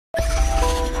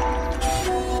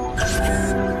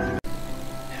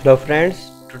Hello friends,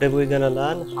 today we're gonna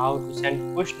learn how to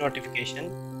send push notification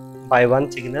by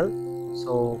Onesignal.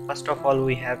 So first of all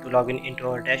we have to log in into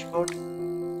our dashboard.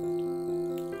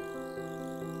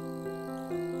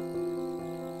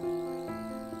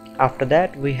 After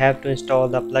that we have to install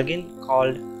the plugin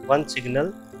called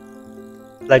Onesignal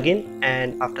plugin,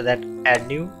 and after that add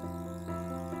new.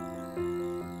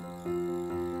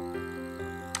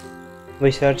 We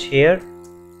search here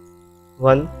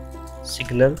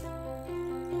Onesignal.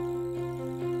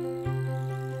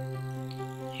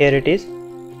 Here it is.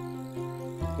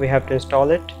 We have to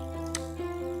install it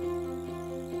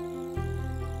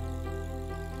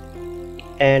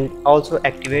and also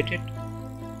activate it.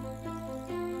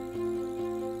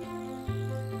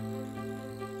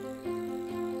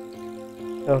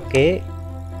 Okay,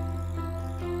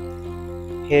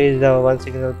 here is the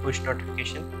Onesignal push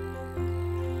notification.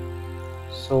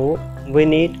 So we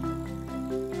need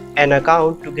an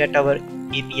account to get our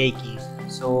API keys.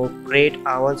 So create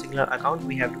a Onesignal account.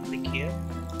 We have to click here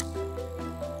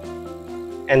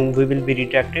and we will be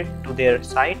redirected to their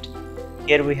site.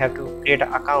 Here we have to create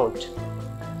an account.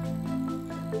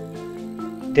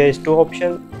 There is two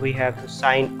options. We have to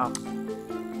sign up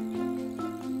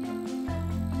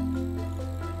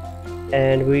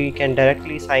and we can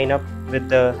directly sign up with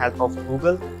the help of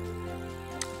Google.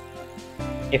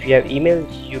 If you have email,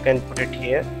 you can put it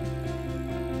here,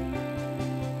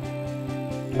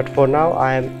 but for now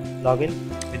I am logging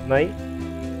with my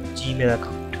Gmail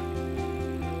account.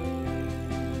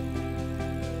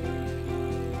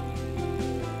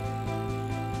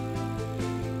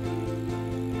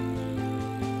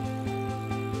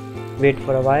 Wait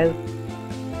for a while.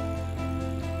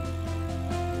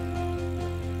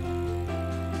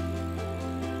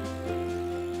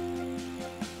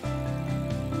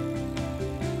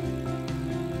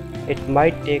 It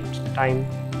might take time.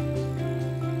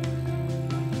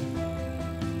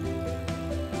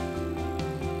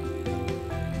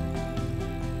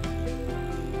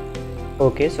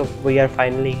 Okay, so we are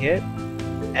finally here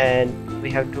and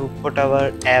we have to put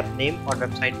our app name or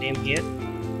website name here.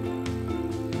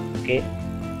 Okay,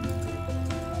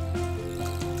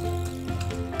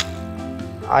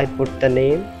 I put the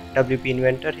name WP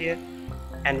Inventor here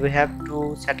and we have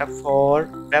to set up for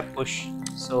web push.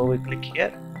 So we click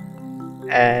here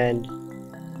and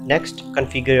next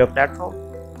configure your platform.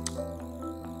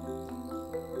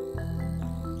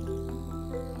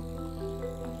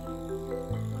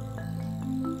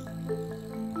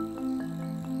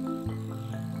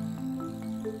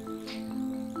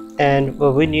 And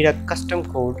we need a custom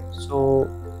code, so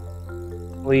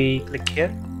we click here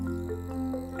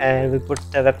and we put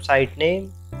the website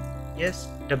name, yes,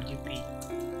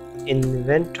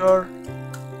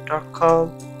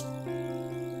 wpinventor.com,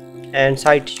 and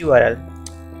site URL.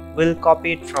 We'll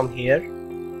copy it from here,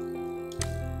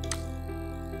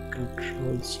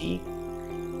 Control C.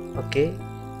 Okay,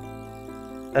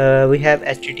 we have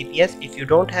HTTPS. If you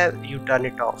don't have, you turn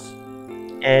it off,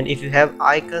 and if you have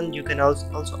icon, you can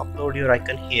also upload your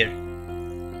icon here.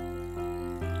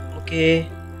 Okay,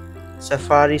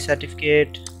 Safari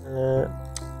certificate,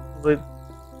 we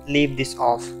leave this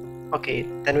off. Okay,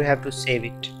 then we have to save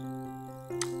it.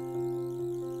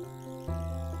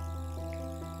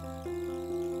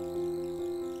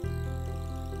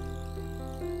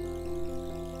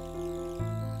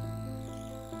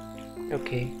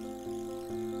 Okay,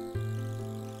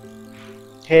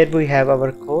 here we have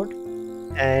our code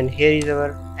and here is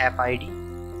our app ID.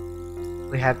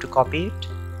 We have to copy it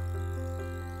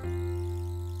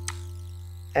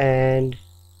and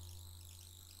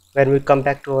when we come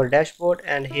back to our dashboard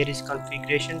and here is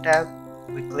configuration tab,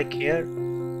 we click here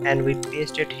and we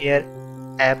paste it here,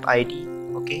 app ID.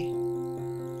 Okay,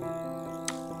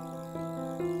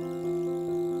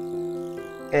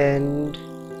 and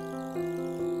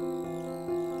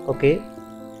okay,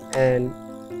 and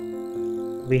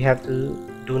we have to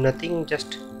do nothing,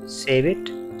 just save it.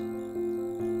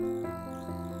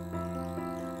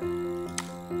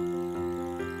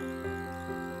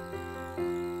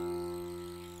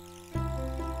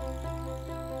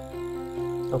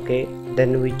 Okay,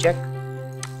 then we check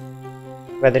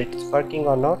whether it is working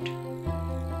or not.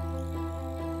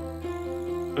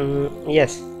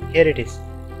 Yes, here it is.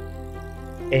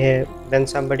 When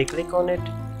somebody click on it,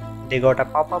 they got a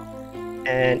pop-up,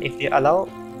 and if they allow,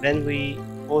 when we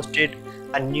posted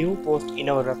a new post in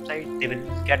our website, they will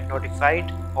get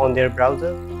notified on their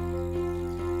browser.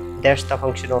 That's the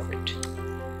function of it.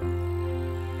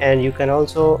 And you can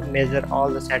also measure all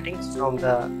the settings from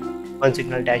the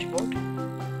Onesignal dashboard.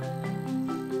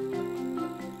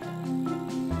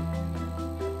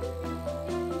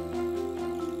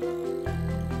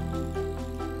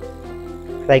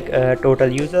 like total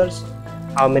users,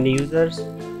 how many users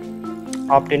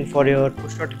opt in for your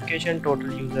push notification,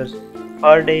 total users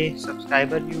per day,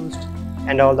 subscriber used,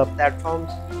 and all the platforms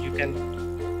you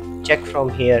can check from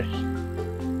here.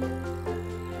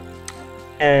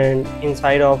 And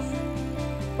inside of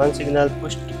Onesignal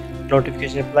push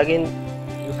notification plugin,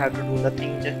 you have to do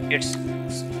nothing. It's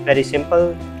very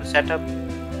simple to set up.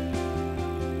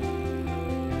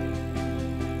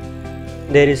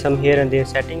 There is some here and there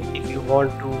setting. If you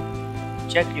want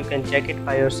to check, you can check it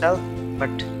by yourself, but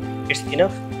it's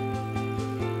enough.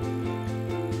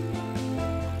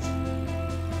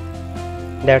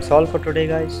 That's all for today,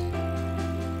 guys.